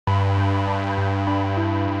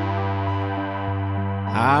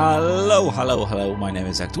Hello, my name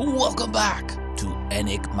is Ector. Welcome back to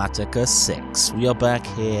Enigmatica 6. We are back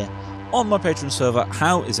here on my Patreon server.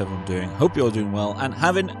 How is everyone doing? Hope you're doing well and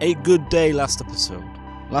having a good day. Last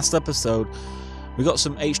episode, we got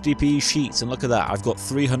some HDP sheets, and look at that. I've got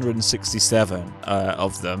 367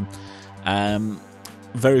 of them.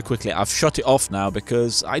 Very quickly, I've shut it off now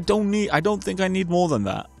because I don't think I need more than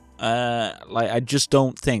that. I just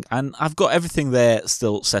don't think. And I've got everything there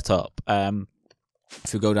still set up.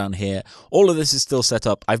 If you go down here, all of this is still set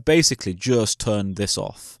up. I've basically just turned this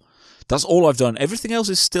off. That's all I've done. Everything else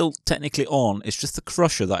is still technically on. It's just the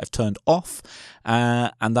crusher that I've turned off,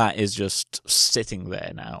 and that is just sitting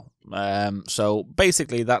there now. So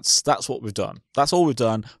basically, that's what we've done. That's all we've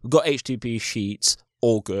done. We've got HTTP sheets.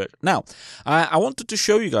 All good. Now, I wanted to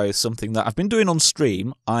show you guys something that I've been doing on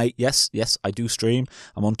stream. Yes, I do stream.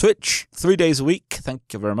 I'm on Twitch 3 days a week.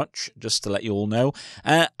 Thank you very much, just to let you all know.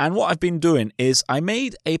 And what I've been doing is I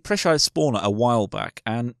made a pressurized spawner a while back.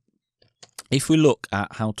 And if we look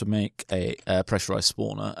at how to make a pressurized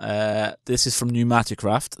spawner, this is from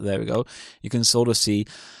Enigmatica. There we go. You can sort of see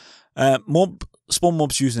spawn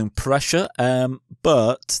mobs using pressure.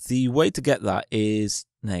 But the way to get that is,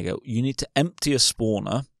 there you go. You need to empty a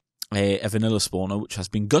spawner, a vanilla spawner, which has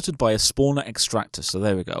been gutted by a spawner extractor. So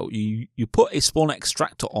there we go. You put a spawner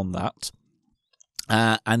extractor on that,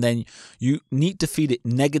 and then you need to feed it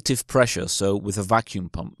negative pressure. So with a vacuum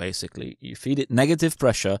pump, basically, you feed it negative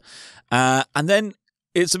pressure, and then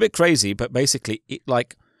it's a bit crazy, but basically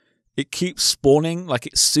it keeps spawning, like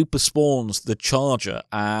it super spawns the charger,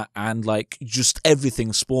 and like just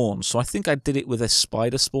everything spawns. So I think I did it with a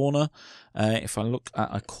spider spawner. If I look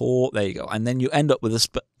at a core, there you go. And then you end up with a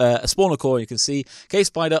spawner core. You can see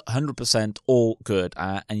K-Spider, 100%, all good.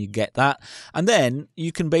 And you get that. And then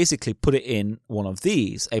you can basically put it in one of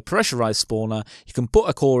these, a pressurized spawner. You can put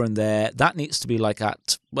a core in there. That needs to be like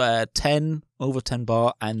at 10, over 10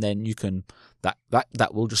 bar. And then you can,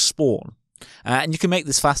 that will just spawn. And you can make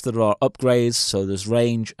this faster. There are upgrades, so there's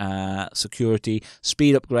range, security,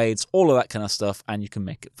 speed upgrades, all of that kind of stuff, and you can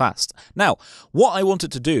make it fast. Now, what I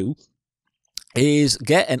wanted to do is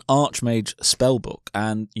get an Archmage spellbook,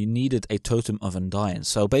 and you needed a Totem of Undying.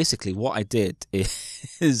 So basically, what I did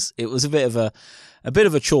is it was a bit of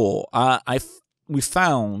a chore. We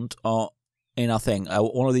found in our thing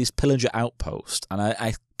one of these pillager outposts, and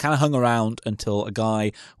I kind of hung around until a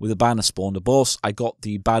guy with a banner spawned a boss. I got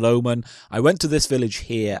the Bad Omen. I went to this village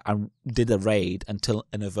here and did a raid until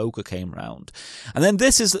an evoker came round. And then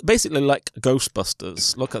this is basically like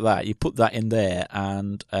Ghostbusters. Look at that. You put that in there,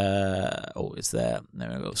 and it's there. There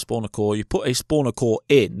we go. Spawner core. You put a spawner core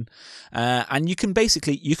in, and you can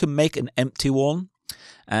make an empty one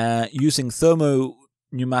using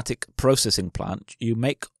thermo-pneumatic processing plant. You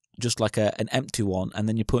make just like an empty one, and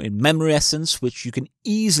then you put in memory essence, which you can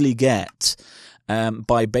easily get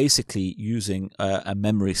by basically using a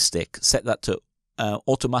memory stick. Set that to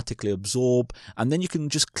automatically absorb, and then you can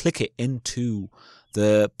just click it into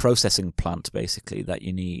the processing plant basically that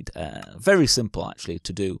you need. Very simple actually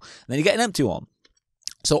to do. And then you get an empty one.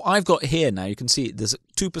 So I've got here now, you can see there's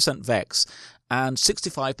 2% Vex and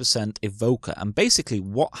 65% Evoker. And basically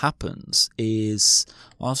what happens is,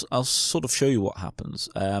 I'll sort of show you what happens.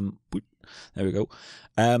 There we go.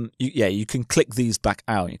 You can click these back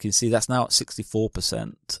out. You can see that's now at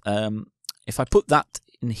 64%. If I put that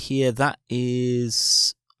in here, I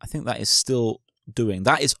think that is still doing.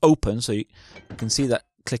 That is open, so you can see that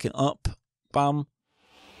clicking up, bam.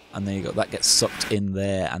 And there you go, that gets sucked in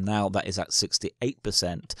there, and now that is at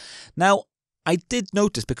 68%. Now, I did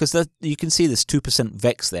notice, because you can see this 2%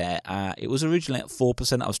 Vex there, it was originally at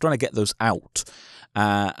 4%. I was trying to get those out,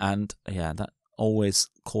 and yeah, that always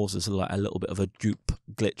causes a little bit of a dupe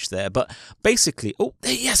glitch there. But basically,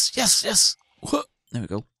 yes, there we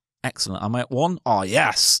go, excellent. I'm at 1. Oh,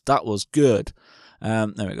 yes, that was good.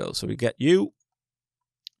 There we go, so we get you.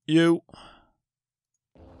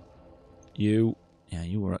 Yeah,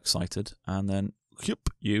 you were excited. And then,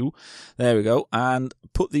 you. There we go. And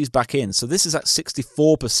put these back in. So this is at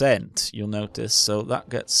 64%, you'll notice. So that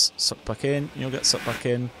gets sucked back in. You'll get sucked back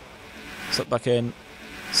in. Sucked back in.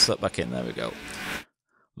 Sucked back in. There we go.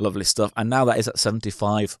 Lovely stuff. And now that is at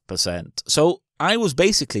 75%. So I was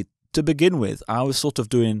basically, to begin with, I was sort of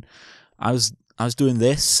doing... I was doing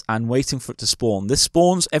this and waiting for it to spawn. This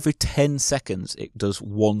spawns every 10 seconds. It does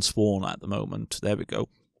one spawn at the moment. There we go.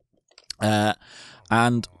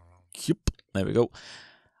 And there we go.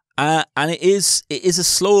 And it is a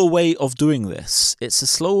slower way of doing this. It's a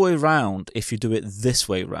slower way round if you do it this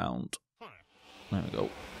way round. There we go.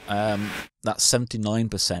 That's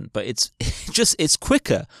 79%, but it's it's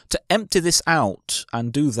quicker to empty this out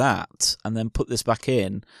and do that, and then put this back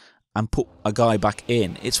in, and put a guy back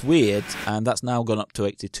in. It's weird, and that's now gone up to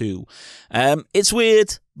 82. It's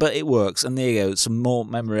weird, but it works, and there you go, some more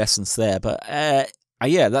memory essence there. But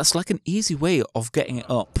yeah, that's like an easy way of getting it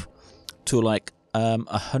up to like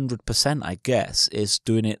 100%, I guess, is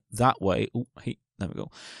doing it that way. Ooh, there we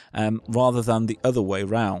go. Rather than the other way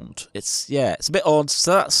round. It's a bit odd.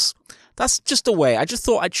 So that's just a way. I just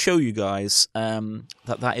thought I'd show you guys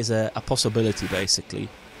that is a possibility, basically.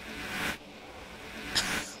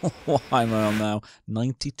 What am I on now?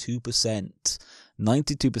 92%.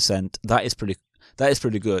 92%. That is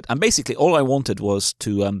pretty good. And basically, all I wanted was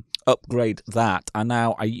to upgrade that, and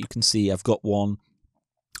now you can see I've got one.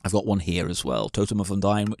 I've got one here as well, Totem of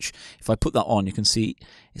Undying, which if I put that on, you can see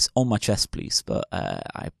it's on my chest piece, but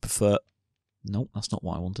I prefer... No, that's not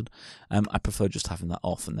what I wanted. I prefer just having that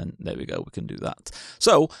off, and then there we go, we can do that.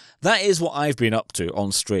 So, that is what I've been up to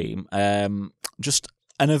on stream. Just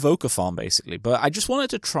an evoker farm, basically. But I just wanted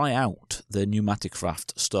to try out the pneumatic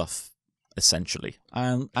craft stuff, essentially.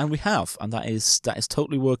 And we have, and that is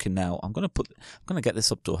totally working now. I'm gonna get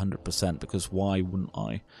this up to 100%, because why wouldn't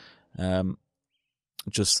I?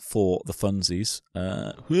 Just for the funsies.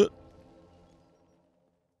 Put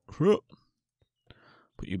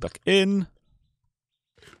you back in.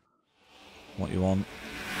 What you want?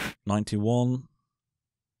 91.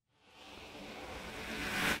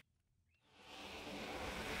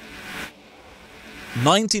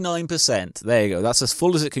 %. There you go. That's as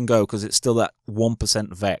full as it can go, because it's still that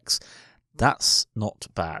 1% Vex. That's not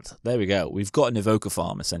bad. There we go. We've got an evoker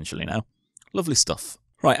farm, essentially, now. Lovely stuff.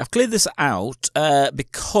 Right, I've cleared this out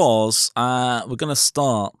because we're gonna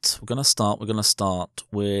start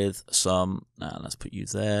with some. Let's put you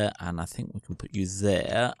there, and I think we can put you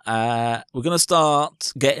there. We're gonna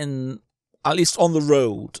start getting at least on the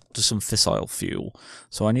road to some fissile fuel.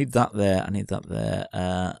 So I need that there. I need that there.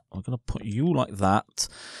 We're gonna put you like that.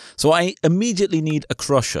 So I immediately need a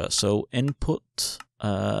crusher. So input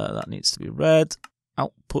that needs to be red.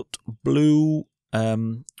 Output blue.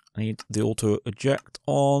 I need the auto eject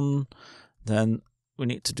on. Then we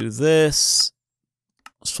need to do this.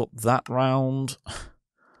 Swap that round.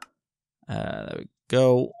 There we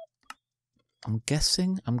go. I'm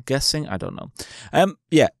guessing. I don't know.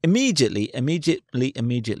 Yeah. Immediately. I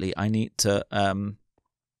need to.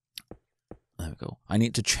 There we go. I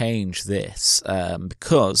need to change this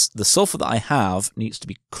because the sulfur that I have needs to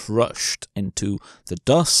be crushed into the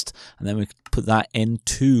dust, and then we put that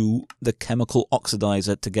into the chemical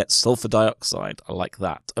oxidizer to get sulfur dioxide. I like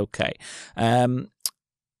that. Okay.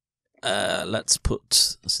 Let's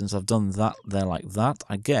put, since I've done that there like that,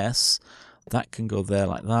 I guess that can go there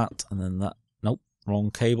like that, and then that. Nope.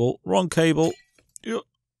 Wrong cable. Yeah.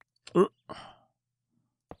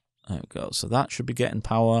 There we go. So that should be getting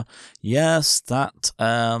power. Yes, that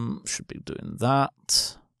should be doing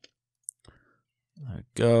that. There we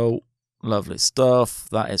go. Lovely stuff.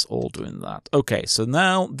 That is all doing that. Okay, so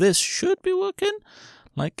now this should be working.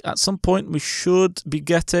 Like at some point we should be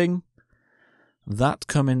getting that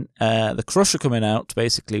coming, the crusher coming out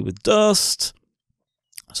basically with dust.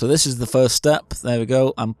 So this is the first step. There we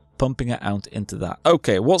go. I'm pumping it out into that.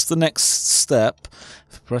 Okay, what's the next step?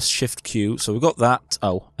 Press Shift Q. So we've got that.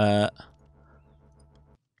 Oh, let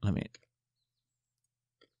me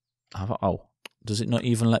have. Oh, does it not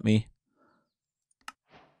even let me?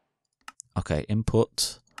 Okay,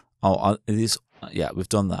 input. Oh, it is. Yeah, we've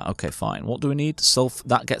done that. Okay, fine. What do we need? Sulfur.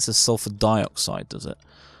 That gets us sulfur dioxide, does it?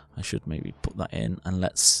 I should maybe put that in, and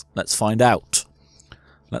let's find out.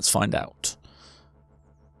 Let's find out.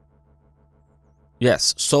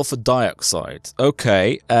 Yes, sulfur dioxide.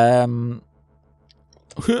 Okay. Then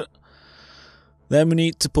we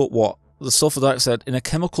need to put what? The sulfur dioxide in a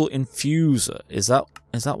chemical infuser. Is that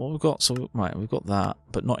what we've got? So right, we've got that,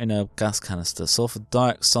 but not in a gas canister. Sulfur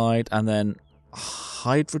dioxide and then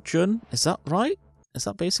hydrogen. Is that right? Is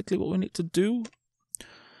that basically what we need to do?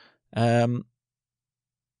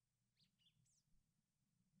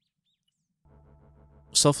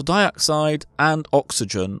 Sulfur dioxide and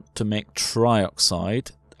oxygen to make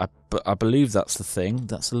trioxide. I believe that's the thing.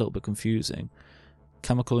 That's a little bit confusing.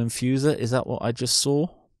 Chemical infuser, is that what I just saw?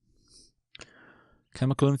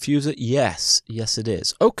 Chemical infuser? Yes. Yes, it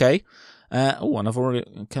is. Okay. Oh, and I've already...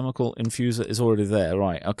 Chemical infuser is already there.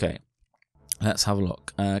 Right, okay. Let's have a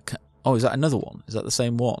look. Oh, is that another one? Is that the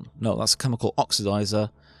same one? No, that's a chemical oxidizer.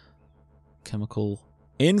 Chemical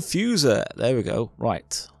infuser. There we go.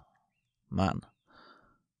 Right. Man.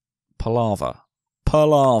 Palaver.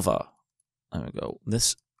 There we go.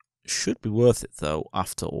 This should be worth it, though,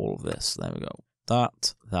 after all of this. There we go.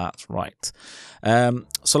 that, right.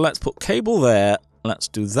 So let's put cable there. Let's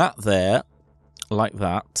do that there, like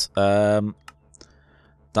that.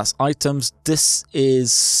 That's items. This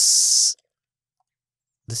is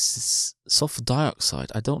sulfur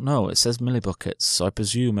dioxide. I don't know. It says millibuckets, so I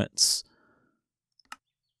presume it's.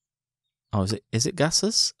 Oh, is it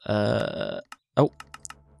gases? Oh,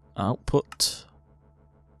 output.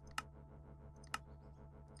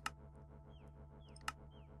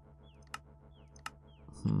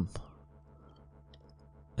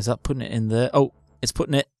 Is that putting it in there? Oh, it's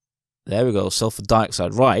putting it. There we go. Sulfur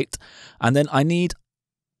dioxide, right? And then I need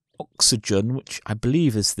oxygen, which I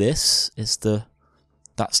believe is this.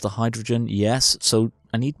 That's the hydrogen. Yes. So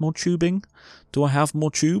I need more tubing. Do I have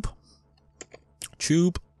more tube?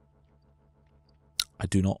 Tube. I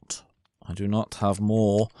do not. I do not have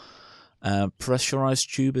more.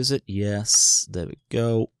 Pressurized tube, is it? Yes. There we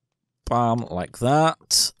go. Bam, like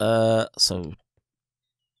that. So.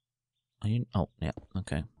 Are you? Oh, yeah.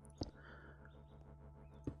 Okay.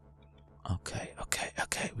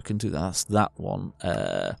 Okay. We can do that. That's that one.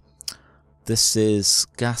 This is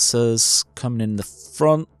gases coming in the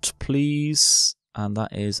front, please. And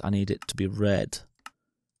that is, I need it to be red.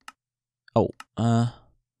 Oh,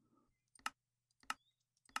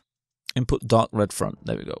 input dark red front.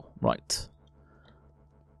 There we go. Right.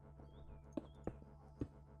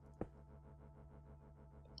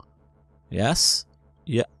 Yes.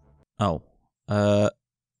 Yeah. Oh. Oh,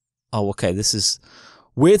 okay. This is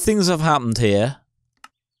weird things have happened here.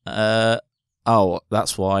 Oh,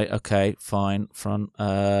 that's why. Okay, fine. Front.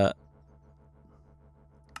 Oh,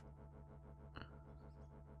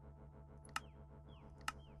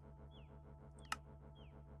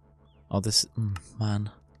 this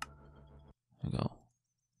man. There we go.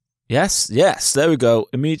 Yes. There we go.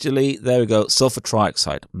 Immediately. There we go. Sulfur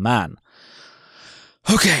trioxide. Man.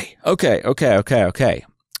 Okay.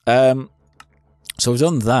 So we've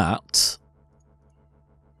done that.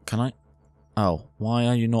 Can I? Oh, why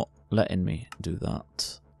are you not letting me do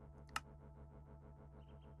that?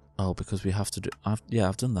 Oh, because we have to do. Yeah,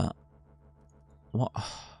 I've done that. What?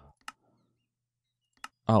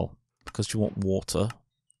 Oh, because you want water.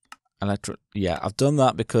 Yeah, I've done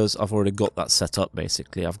that because I've already got that set up,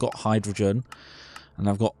 basically. I've got hydrogen, and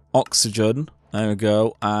I've got oxygen. There we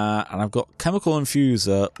go. And I've got chemical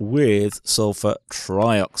infuser with sulfur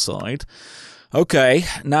trioxide. Okay,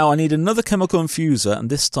 now I need another chemical infuser, and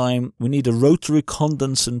this time we need a rotary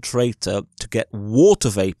condensator to get water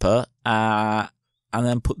vapor, and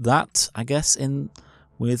then put that, I guess, in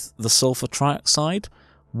with the sulfur trioxide.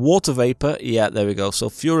 Water vapor, yeah, there we go.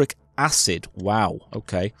 Sulfuric acid, wow,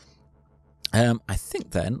 okay. I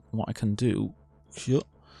think then what I can do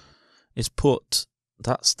is put,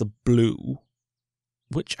 that's the blue,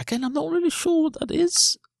 which again I'm not really sure what that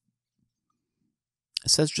is. It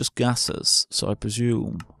says just gases, so I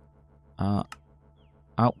presume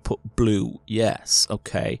output blue, yes,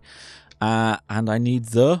 okay. And I need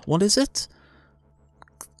the, what is it?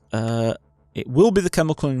 It will be the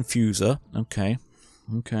chemical infuser, okay,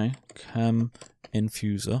 chem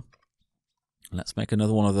infuser. Let's make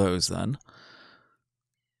another one of those then.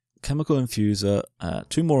 Chemical infuser,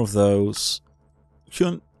 2 more of those.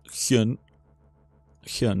 Hyun,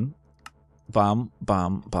 bam,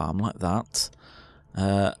 like that.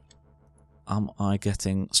 Am I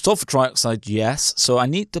getting sulfur trioxide? Yes. So I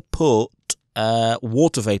need to put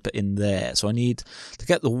water vapor in there. So I need to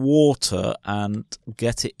get the water and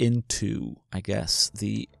get it into, I guess,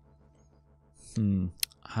 the...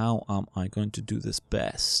 How am I going to do this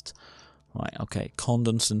best? Right, okay,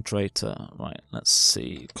 condensator. Right, let's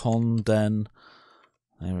see. There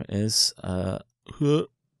it is.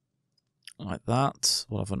 Like that.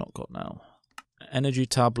 What have I not got now? Energy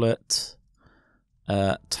tablet.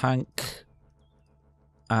 Tank.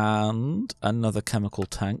 And another chemical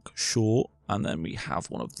tank. Sure. And then we have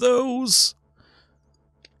one of those.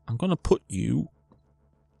 I'm going to put you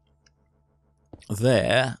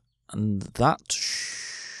there. And that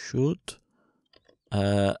should...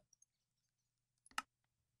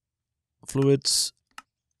 fluids,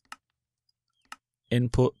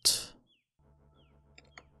 input,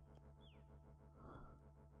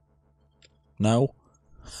 no,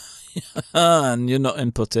 and you're not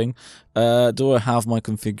inputting. Do I have my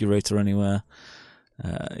configurator anywhere?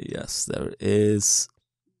 Yes, there it is.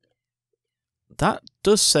 That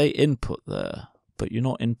does say input there, but you're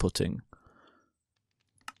not inputting.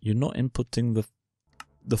 You're not inputting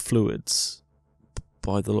the fluids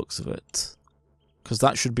by the looks of it. Because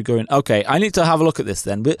that should be going. Okay, I need to have a look at this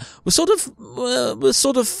then. We're sort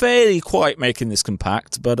of fairly quite making this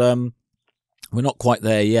compact, but We're not quite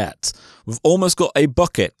there yet. We've almost got a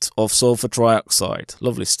bucket of sulfur trioxide.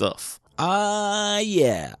 Lovely stuff.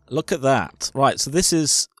 Yeah. Look at that. Right, so this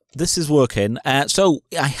is working. So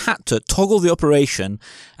I had to toggle the operation,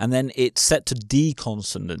 and then it's set to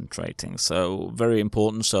deconcentrating. So very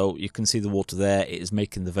important. So you can see the water there. It is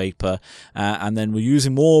making the vapor, and then we're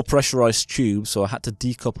using more pressurized tubes. So I had to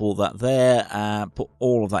decouple that there, put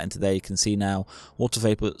all of that into there. You can see now water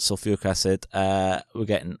vapor, sulfuric acid. We're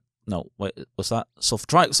getting. No, wait, what's that? Sulfur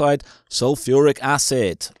trioxide, sulfuric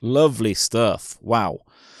acid. Lovely stuff. Wow.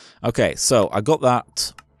 Okay, so I got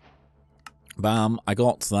that. Bam, I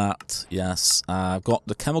got that. Yes. I've got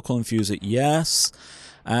the chemical infuser. Yes.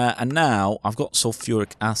 And now I've got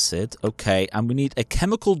sulfuric acid. Okay, and we need a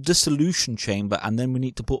chemical dissolution chamber, and then we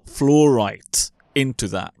need to put fluorite into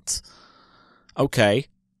that. Okay,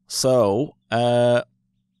 so let's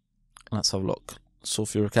have a look.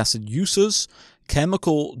 Sulfuric acid uses.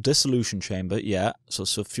 Chemical dissolution chamber, yeah. So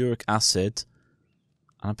sulfuric acid,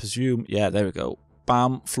 and I presume, yeah, there we go.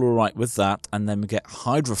 Bam, fluorite with that, and then we get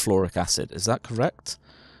hydrofluoric acid. Is that correct?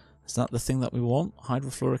 Is that the thing that we want?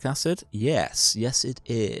 Hydrofluoric acid? Yes, yes it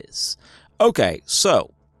is. Okay,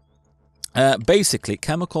 so basically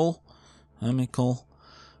chemical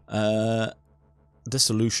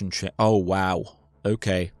dissolution chamber. Oh wow.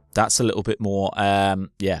 Okay, that's a little bit more.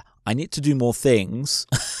 Yeah, I need to do more things.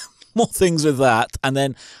 More things with that, and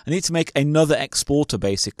then I need to make another exporter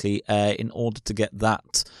basically in order to get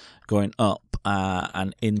that going up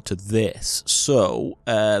and into this. So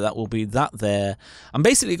that will be that there. I'm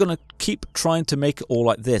basically going to keep trying to make it all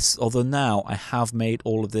like this, although now I have made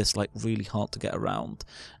all of this like really hard to get around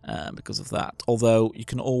because of that. Although you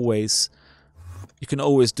can always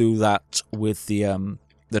do that with the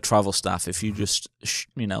travel staff. If you just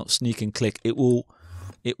sneak and click, it will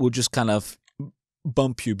just kind of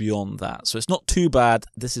bump you beyond that. So it's not too bad.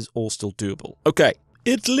 This is all still doable. Okay.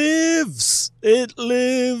 It lives! It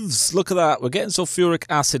lives! Look at that. We're getting sulfuric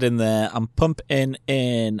acid in there. I'm pumping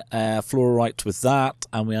in fluorite with that.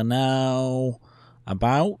 And we are now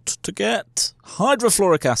about to get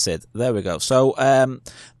hydrofluoric acid. There we go. So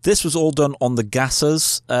this was all done on the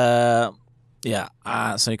gases. Yeah.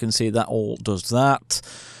 So you can see that all does that.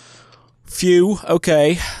 Phew.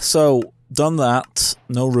 Okay. So done that,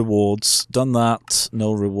 no rewards. Done that,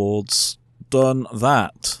 no rewards. Done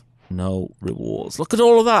that, no rewards. Look at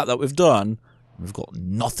all of that we've done. We've got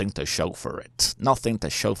nothing to show for it. Nothing to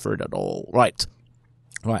show for it at all. Right.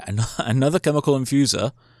 Right, another chemical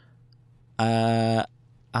infuser. Right,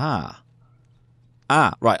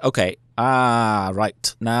 okay.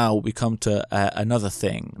 Right. Now we come to another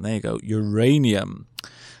thing. There you go, uranium.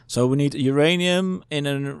 So we need uranium in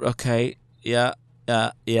an... Okay, yeah.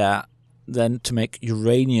 Then to make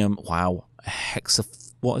uranium, wow,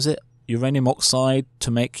 what is it? Uranium oxide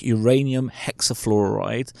to make uranium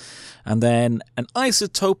hexafluoride, and then an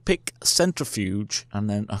isotopic centrifuge, and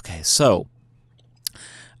then, okay, so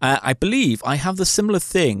I believe I have the similar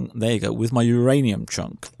thing, there you go, with my uranium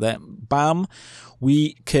chunk. Then, bam,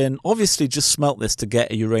 we can obviously just smelt this to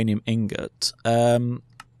get a uranium ingot,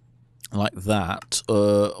 like that,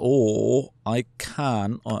 or I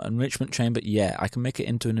can, enrichment chamber, yeah, I can make it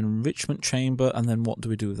into an enrichment chamber, and then what do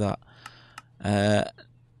we do with that?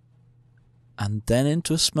 And then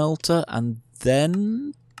into a smelter, and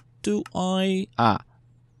then do I...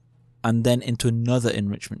 and then into another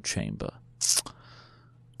enrichment chamber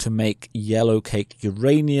to make yellow cake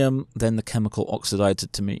uranium, then the chemical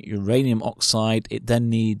oxidizer to make uranium oxide. It then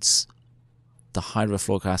needs the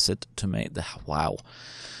hydrofluoric acid to make the... Wow.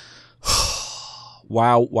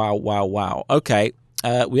 Wow. Okay.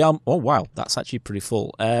 We are... Oh, wow. That's actually pretty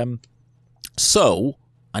full. So,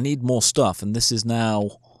 I need more stuff, and this is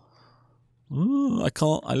now...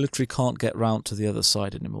 I literally can't get round to the other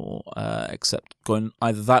side anymore, except going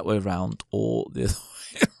either that way round or the other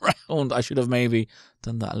way round. I should have maybe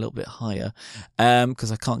done that a little bit higher,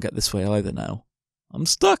 because I can't get this way either now. I'm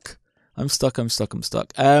stuck. I'm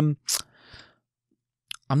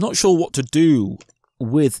not sure what to do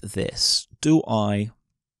with this. Do I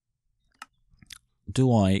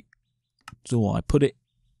put it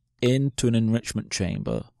into an enrichment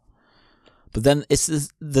chamber? But then it's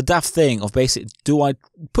the daft thing of basically, do I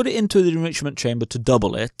put it into the enrichment chamber to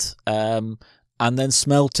double it, and then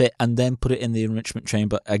smelt it, and then put it in the enrichment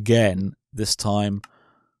chamber again, this time,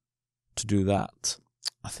 to do that?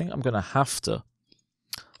 I think I'm going to have to.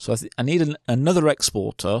 So I need another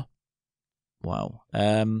exporter. Wow.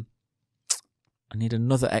 I need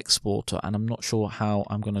another exporter, and I'm not sure how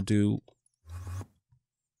I'm going to do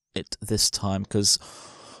it this time, because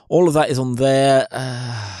all of that is on there.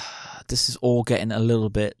 this is all getting a little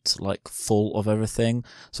bit like full of everything.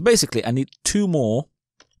 So basically, I need 2 more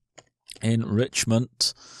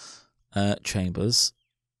enrichment chambers.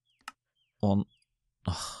 1,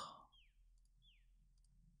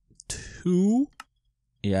 2,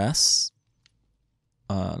 yes.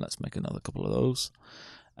 Let's make another couple of those.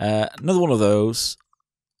 Another one of those,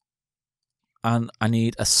 and I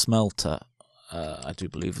need a smelter. I do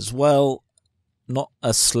believe as well. Not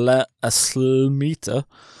a smelter.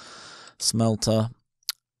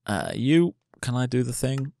 You, can I do the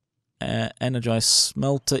thing? Energize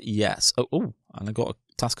smelter, yes. Oh, and I got a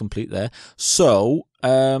task complete there. So,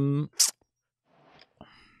 so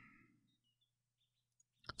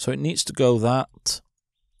it needs to go that,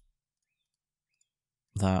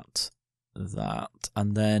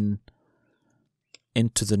 and then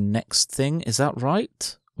into the next thing. Is that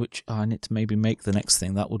right? Which I need to maybe make the next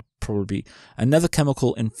thing. That would probably be another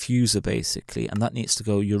chemical infuser, basically, and that needs to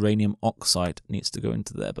go. Uranium oxide needs to go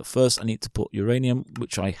into there. But first, I need to put uranium,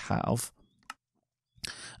 which I have,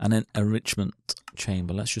 and then enrichment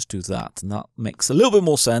chamber. Let's just do that, and that makes a little bit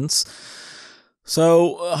more sense.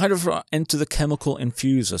 So, hydrogen into the chemical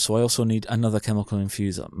infuser. So I also need another chemical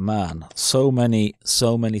infuser. Man, so many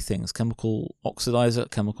things. Chemical oxidizer,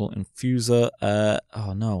 chemical infuser.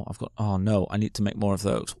 Oh no, I need to make more of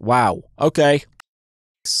those. Wow. Okay.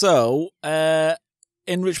 So,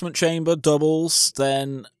 enrichment chamber doubles,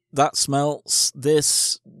 then that smelts.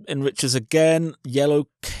 This enriches again. Yellow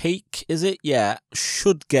cake, is it? Yeah,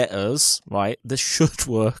 should get us. Right, this should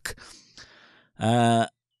work.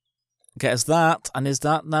 Get us that, and is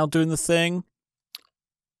that now doing the thing?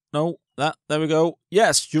 No, there we go.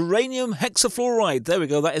 Yes, uranium hexafluoride. There we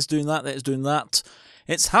go, that is doing that.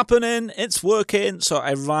 It's happening, it's working. So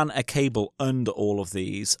I ran a cable under all of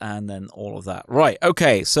these, and then all of that. Right,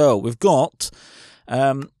 okay, so we've got,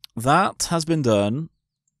 that has been done.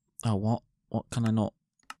 Oh, what can I not?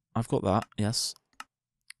 I've got that, yes.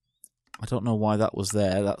 I don't know why that was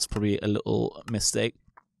there, that's probably a little mistake.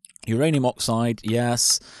 Uranium oxide,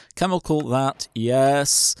 yes. Chemical, that,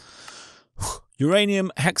 yes.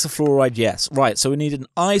 Uranium hexafluoride, yes. Right, so we need an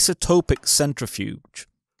isotopic centrifuge.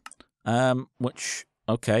 Which,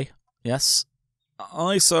 okay, yes.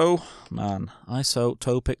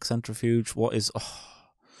 Isotopic centrifuge, what is... Oh,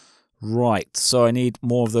 right, so I need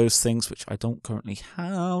more of those things, which I don't currently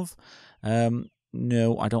have.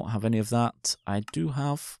 No, I don't have any of that. I do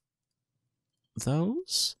have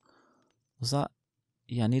those. Was that...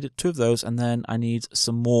 Yeah, I needed 2 of those, and then I need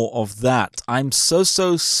some more of that. I'm so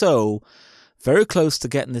very close to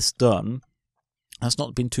getting this done. That's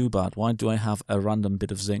not been too bad. Why do I have a random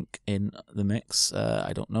bit of zinc in the mix?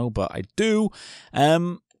 I don't know, but I do.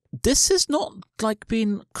 This is not like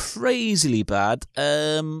been crazily bad.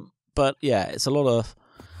 But yeah, it's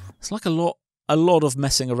like a lot of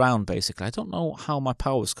messing around, basically. I don't know how my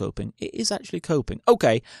power is coping. It is actually coping.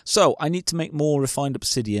 Okay, so I need to make more refined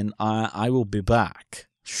obsidian. I will be back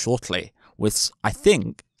shortly with, I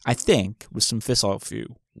think, with some fissile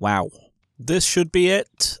fuel. Wow. This should be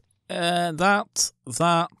it. That.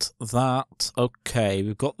 Okay,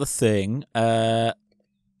 we've got the thing. Let's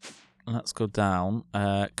go down.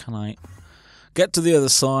 Can I get to the other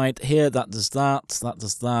side? Here, that does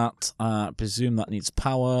that. I presume that needs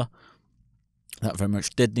power. That very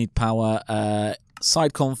much did need power.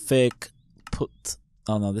 Side config, put...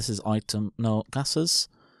 Oh no, this is item... No, gases.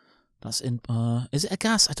 That's in... is it a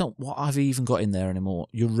gas? I don't... What have I even got in there anymore?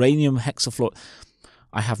 Uranium hexafluoride.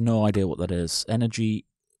 I have no idea what that is. Energy,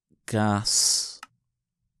 gas...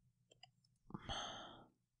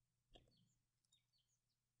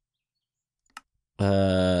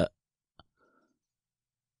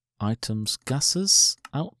 Items, gases,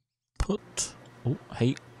 output... Oh,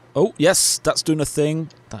 hey... Oh, yes, that's doing a thing.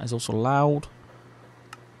 That is also loud.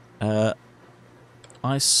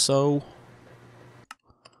 ISO.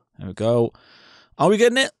 There we go. Are we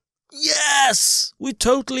getting it? Yes! We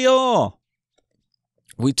totally are.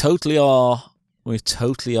 We totally are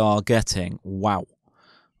getting... Wow.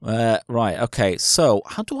 Right, okay. So,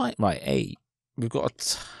 how do I... Right, we've got a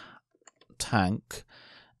tank.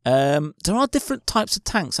 There are different types of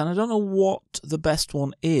tanks, and I don't know what the best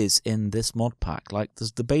one is in this mod pack. Like,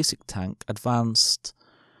 there's the basic tank, advanced,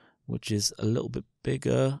 which is a little bit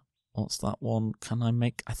bigger. What's that one? Can I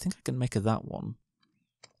make... I think I can make that one.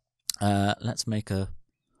 Let's make a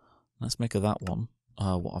that one.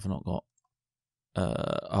 What have I not got?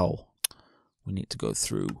 Oh, we need to go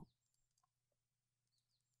through.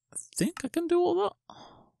 I think I can do all that.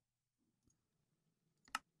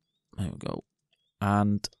 There we go.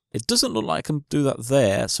 And it doesn't look like I can do that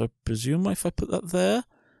there, so I presume if I put that there,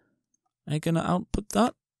 am I going to output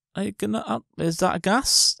that? Are you gonna? Is that a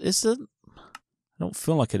gas? Is it? I don't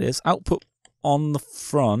feel like it is. Output on the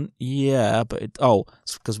front, yeah, but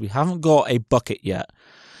it's because we haven't got a bucket yet.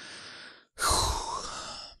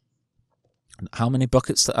 How many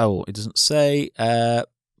buckets? It doesn't say.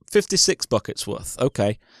 56 buckets worth.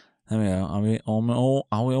 Okay, there we go.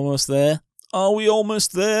 Are we almost there? Are we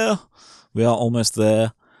almost there? We are almost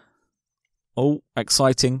there. Oh,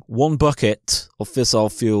 exciting! 1 bucket of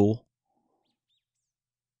fissile fuel.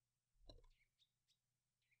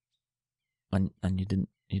 And you didn't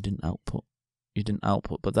output. You didn't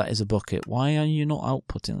output, but that is a bucket. Why are you not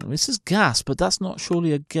outputting? This is gas, but that's not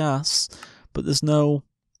surely a gas. But there's no.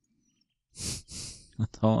 I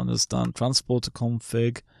don't understand. Transporter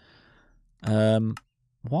config.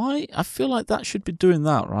 Why? I feel like that should be doing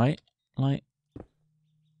that, right? Like,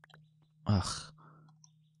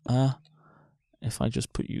 if I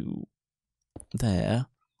just put you there.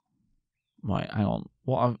 Right, hang on.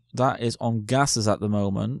 That is on gases at the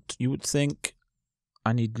moment. You would think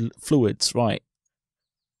I need fluids, right?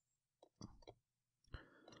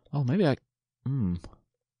 Oh, maybe I.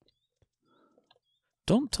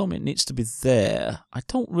 Don't tell me it needs to be there. I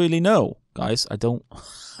don't really know, guys. I don't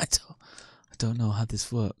know how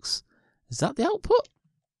this works. Is that the output?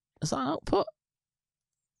 Is that an output?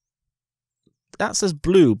 That says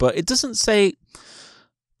blue, but it doesn't say.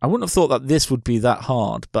 I wouldn't have thought that this would be that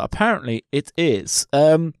hard, but apparently it is.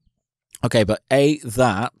 Okay, but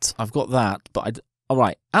that I've got that, but all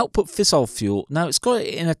right. Output fissile fuel. Now it's got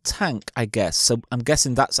it in a tank, I guess. So I'm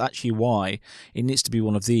guessing that's actually why it needs to be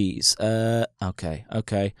one of these. Okay.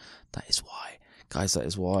 That is why, guys. That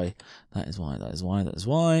is why.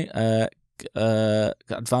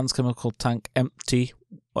 Advanced chemical tank empty.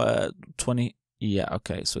 20. Yeah.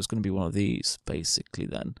 Okay. So it's going to be one of these, basically.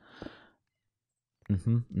 Then.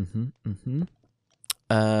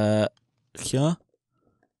 Here.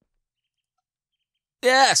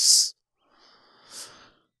 Yes.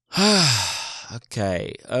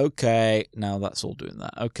 Okay. Now that's all doing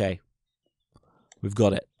that. Okay. We've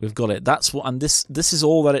got it. That's what, and this is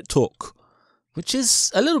all that it took, which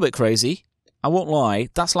is a little bit crazy. I won't lie.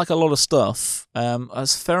 That's like a lot of stuff. A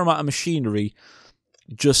fair amount of machinery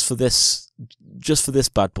just for this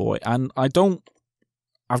bad boy. And I've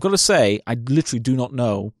got to say, I literally do not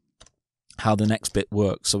know how the next bit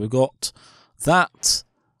works. So we've got that.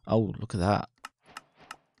 Oh, look at that.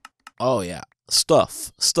 Oh, yeah.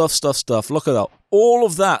 Stuff. Look at that. All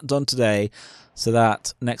of that done today. So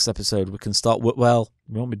that next episode we can start. Well,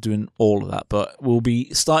 we won't be doing all of that, but we'll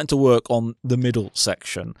be starting to work on the middle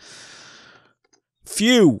section.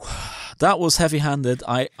 Phew. That was heavy-handed.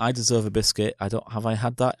 I deserve a biscuit. Have I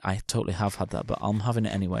had that? I totally have had that, but I'm having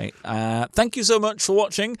it anyway. Thank you so much for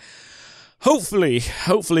watching. Hopefully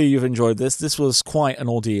you've enjoyed this. This was quite an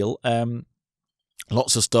ordeal.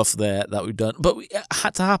 Lots of stuff there that we've done, but it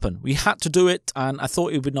had to happen. We had to do it, and I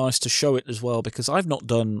thought it would be nice to show it as well, because I've not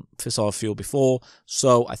done fissile fuel before,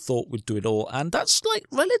 so I thought we'd do it all, and that's like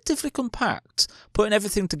relatively compact. Putting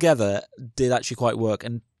everything together did actually quite work,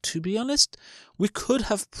 and to be honest, we could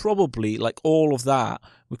have probably, like all of that,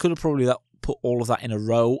 put all of that in a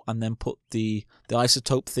row and then put the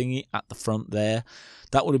isotope thingy at the front there.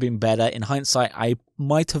 That would have been better. In hindsight, I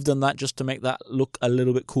might have done that just to make that look a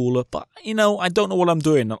little bit cooler. But, I don't know what I'm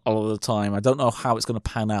doing all of the time. I don't know how it's going to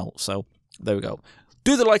pan out. So, there we go.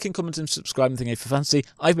 Do the like and comment and subscribe thing if you fancy.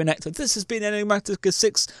 I've been Ector. This has been Enigmatica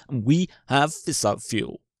 6, and we have fissile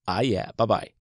fuel. Yeah. Bye-bye.